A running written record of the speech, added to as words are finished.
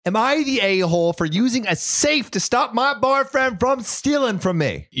Am I the a-hole for using a safe to stop my boyfriend from stealing from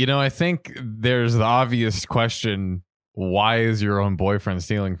me? You know, I think there's the obvious question. Why is your own boyfriend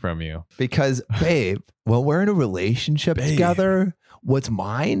stealing from you? Because, babe, when we're in a relationship together, what's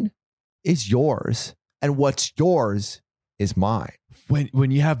mine is yours. And what's yours is mine. When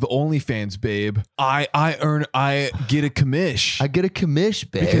you have the OnlyFans, babe, I get a commish. I get a commish,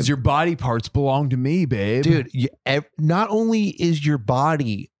 babe. Because your body parts belong to me, babe. Dude, not only is your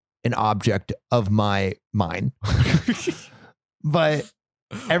body an object of mine, but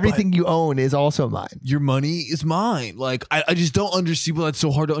everything you own is also mine. Your money is mine. Like, I just don't understand why that's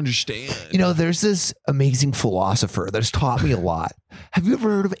so hard to understand. You know, there's this amazing philosopher that's taught me a lot. Have you ever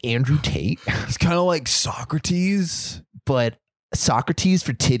heard of Andrew Tate? He's kind of like Socrates. But Socrates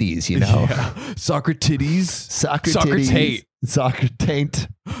for titties, you know? Yeah. Socrates. Soccer Tate. Soccer taint.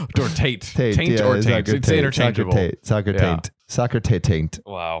 Or Tate. Taint or taint. It's interchangeable. Soccer taint. Soccer taint.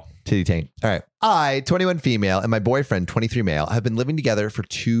 Wow. Titty taint. All right. I, 21 female, and my boyfriend, 23 male, have been living together for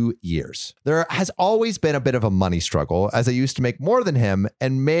 2 years. There has always been a bit of a money struggle, as I used to make more than him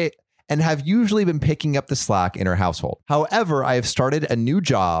and have usually been picking up the slack in our household. However, I have started a new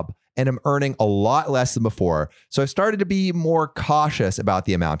job and am earning a lot less than before, so I've started to be more cautious about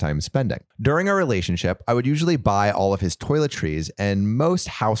the amount I'm spending. During our relationship, I would usually buy all of his toiletries and most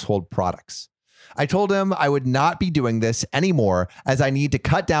household products. I told him I would not be doing this anymore as I need to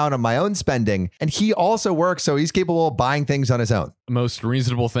cut down on my own spending, and he also works, so he's capable of buying things on his own. Most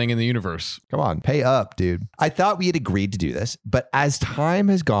reasonable thing in the universe. Come on, pay up, dude. I thought we had agreed to do this, but as time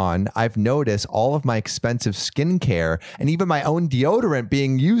has gone, I've noticed all of my expensive skincare and even my own deodorant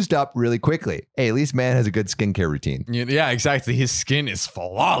being used up really quickly. Hey, at least man has a good skincare routine. Yeah, exactly. His skin is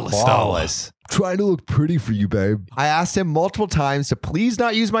flawless. Flawless. Trying to look pretty for you, babe. I asked him multiple times to please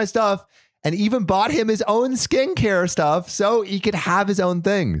not use my stuff, and even bought him his own skincare stuff so he could have his own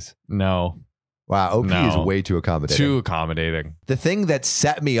things. No. Wow, OP is way too accommodating. Too accommodating. The thing that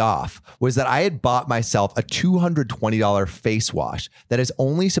set me off was that I had bought myself a $220 face wash that is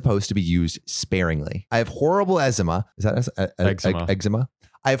only supposed to be used sparingly. I have horrible eczema. Is that eczema?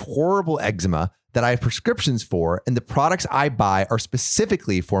 I have horrible eczema that I have prescriptions for, and the products I buy are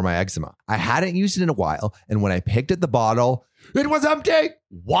specifically for my eczema. I hadn't used it in a while, and when I picked at the bottle, it was empty.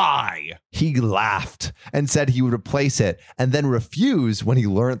 Why? He laughed and said he would replace it and then refused when he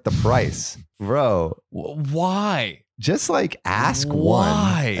learned the price. Bro. Why? Just like ask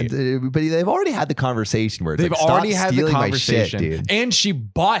Why? one. But they've already had the conversation where it's they've like, already stop had the stealing conversation. my shit, dude. And she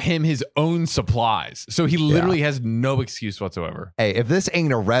bought him his own supplies. So he literally has no excuse whatsoever. Hey, if this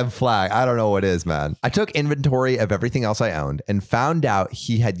ain't a red flag, I don't know what is, man. I took inventory of everything else I owned and found out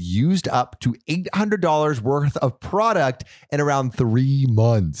he had used up to $800 worth of product in around 3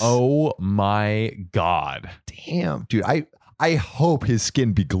 months. Oh my God. Damn, dude. I hope his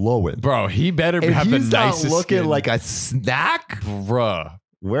skin be glowing. Bro, he better have the nicest skin. He's not looking skin. like a snack. Bruh.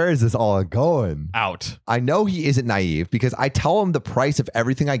 Where is this all going? Out. I know he isn't naive because I tell him the price of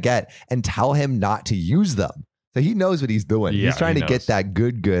everything I get and tell him not to use them. So he knows what he's doing. Yeah, he's trying to get that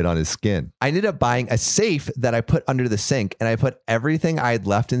good on his skin. I ended up buying a safe that I put under the sink, and I put everything I had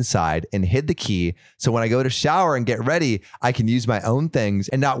left inside and hid the key. So when I go to shower and get ready, I can use my own things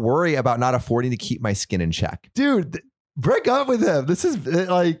and not worry about not affording to keep my skin in check. Dude, break up with him. This is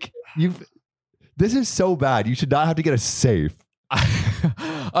like this is so bad. You should not have to get a safe.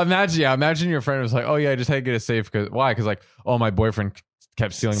 Imagine your friend was like, "Oh yeah, I just had to get a safe why? Because like, oh, my boyfriend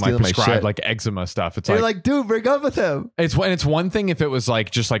kept stealing my prescribed like eczema stuff." It's like, dude, break up with him. It's one thing if it was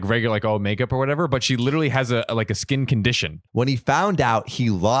like just like regular like makeup or whatever, but she literally has a skin condition. When he found out, he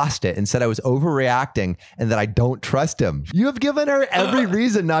lost it and said I was overreacting and that I don't trust him. You have given her every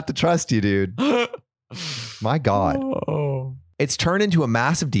reason not to trust you, dude. My God. Oh. It's turned into a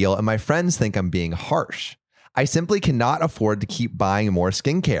massive deal, and my friends think I'm being harsh. I simply cannot afford to keep buying more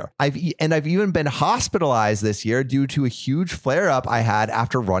skincare. I've even been hospitalized this year due to a huge flare-up I had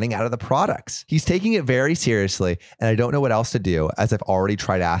after running out of the products. He's taking it very seriously, and I don't know what else to do, as I've already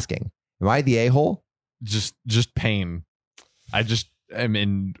tried asking. Am I the a-hole? Just pain. I'm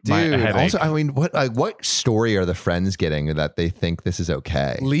in my headache. Also, I mean, what story are the friends getting that they think this is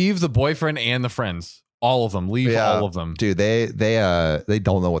okay? Leave the boyfriend and the friends. All of them. Leave all of them. Dude, they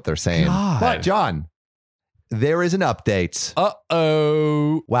don't know what they're saying. God. But John, there is an update.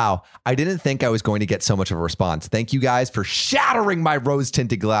 Uh-oh. Wow. I didn't think I was going to get so much of a response. Thank you guys for shattering my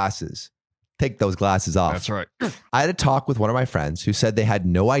rose-tinted glasses. Take those glasses off. That's right. I had a talk with one of my friends who said they had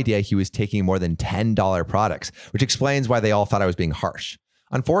no idea he was taking more than $10 products, which explains why they all thought I was being harsh.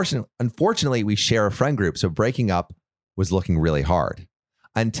 Unfortunately, we share a friend group, so breaking up was looking really hard.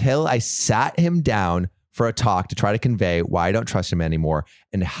 Until I sat him down for a talk to try to convey why I don't trust him anymore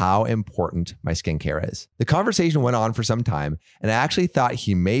and how important my skincare is. The conversation went on for some time, and I actually thought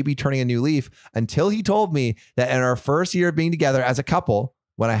he may be turning a new leaf until he told me that in our first year of being together as a couple,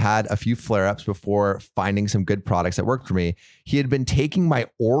 when I had a few flare-ups before finding some good products that worked for me, he had been taking my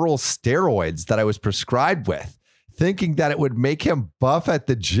oral steroids that I was prescribed with, thinking that it would make him buff at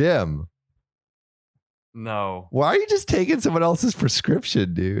the gym. No. Why are you just taking someone else's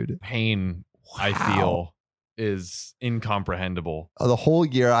prescription, dude? Pain, wow. I feel, is incomprehensible. The whole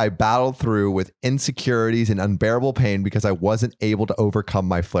year I battled through with insecurities and unbearable pain because I wasn't able to overcome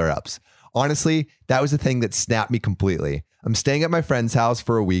my flare-ups. Honestly, that was the thing that snapped me completely. I'm staying at my friend's house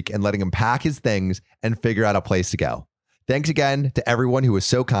for a week and letting him pack his things and figure out a place to go. Thanks again to everyone who was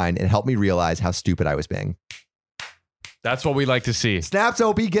so kind and helped me realize how stupid I was being. That's what we like to see. Snaps,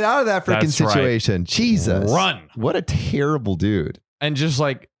 OP, get out of that freaking situation. Right. Jesus. Run. What a terrible dude. And just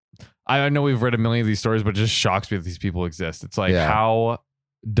like, I know we've read a million of these stories, but it just shocks me that these people exist. It's like, how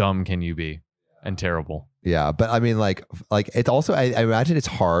dumb can you be? And terrible. Yeah. But I mean, like it's also, I imagine it's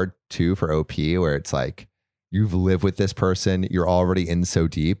hard too for OP where it's like, you've lived with this person, you're already in so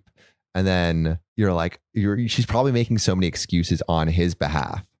deep. And then you're like, she's probably making so many excuses on his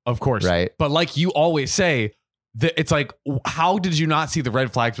behalf. Of course. Right. But like you always say, it's like, how did you not see the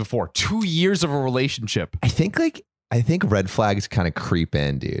red flags before? 2 years of a relationship. I think red flags kind of creep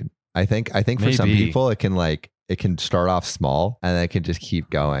in, dude. I think for some people it can start off small and then it can just keep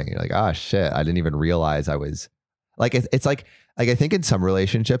going. You're like, oh shit, I didn't even realize I was like, it's like I think in some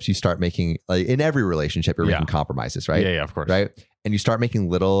relationships you start making, like in every relationship you're making compromises, right? Yeah, of course. Right. And you start making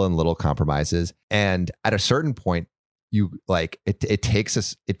little compromises. And at a certain point you like, it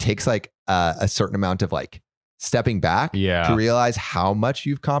takes like a certain amount of like stepping back to realize how much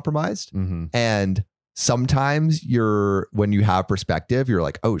you've compromised. Mm-hmm. And sometimes when you have perspective, you're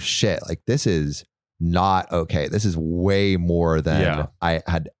like, oh shit, like this is not okay. This is way more than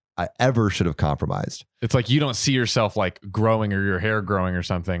I ever should have compromised. It's like you don't see yourself like growing or your hair growing or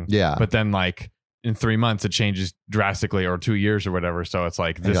something. Yeah. But then like in 3 months it changes drastically, or 2 years or whatever. So it's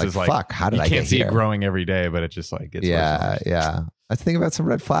like, this is like, fuck, how did I get here? You can't see it growing every day, but it just like gets worse. Yeah. Let's think about some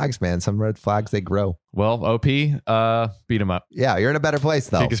red flags, man. Some red flags, they grow. Well, OP, beat him up. Yeah, you're in a better place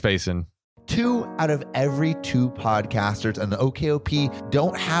though. Kick his face in. 2 out of every 2 podcasters on the OKOP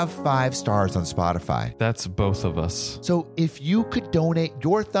don't have 5 stars on Spotify. That's both of us. So if you could donate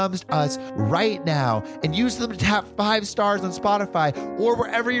your thumbs to us right now and use them to tap 5 stars on Spotify or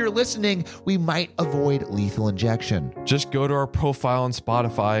wherever you're listening, we might avoid lethal injection. Just go to our profile on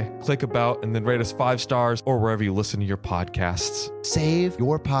Spotify, click about, and then rate us 5 stars or wherever you listen to your podcasts. Save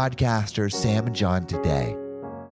your podcasters, Sam and John, today.